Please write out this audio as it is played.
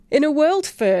In a world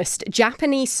first,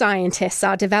 Japanese scientists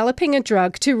are developing a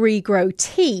drug to regrow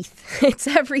teeth. It's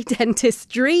every dentist's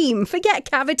dream.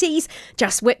 Forget cavities,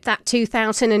 just whip that tooth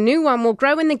out and a new one will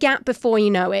grow in the gap before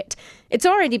you know it. It's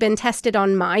already been tested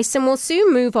on mice and will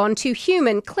soon move on to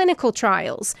human clinical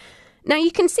trials. Now,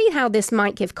 you can see how this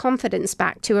might give confidence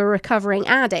back to a recovering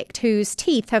addict whose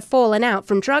teeth have fallen out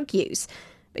from drug use.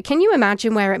 But can you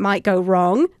imagine where it might go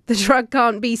wrong? The drug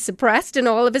can't be suppressed and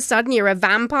all of a sudden you're a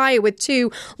vampire with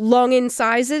two long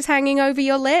incisors hanging over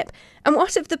your lip? And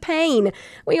what of the pain?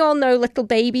 We all know little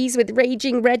babies with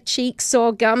raging red cheeks,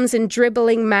 sore gums and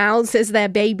dribbling mouths as their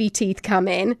baby teeth come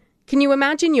in. Can you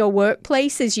imagine your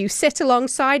workplace as you sit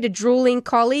alongside a drooling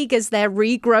colleague as their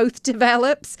regrowth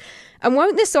develops? And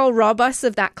won't this all rob us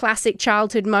of that classic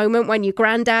childhood moment when your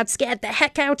granddad scared the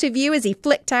heck out of you as he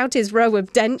flicked out his row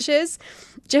of dentures?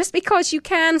 Just because you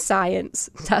can science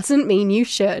doesn't mean you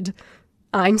should.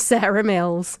 I'm Sarah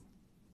Mills.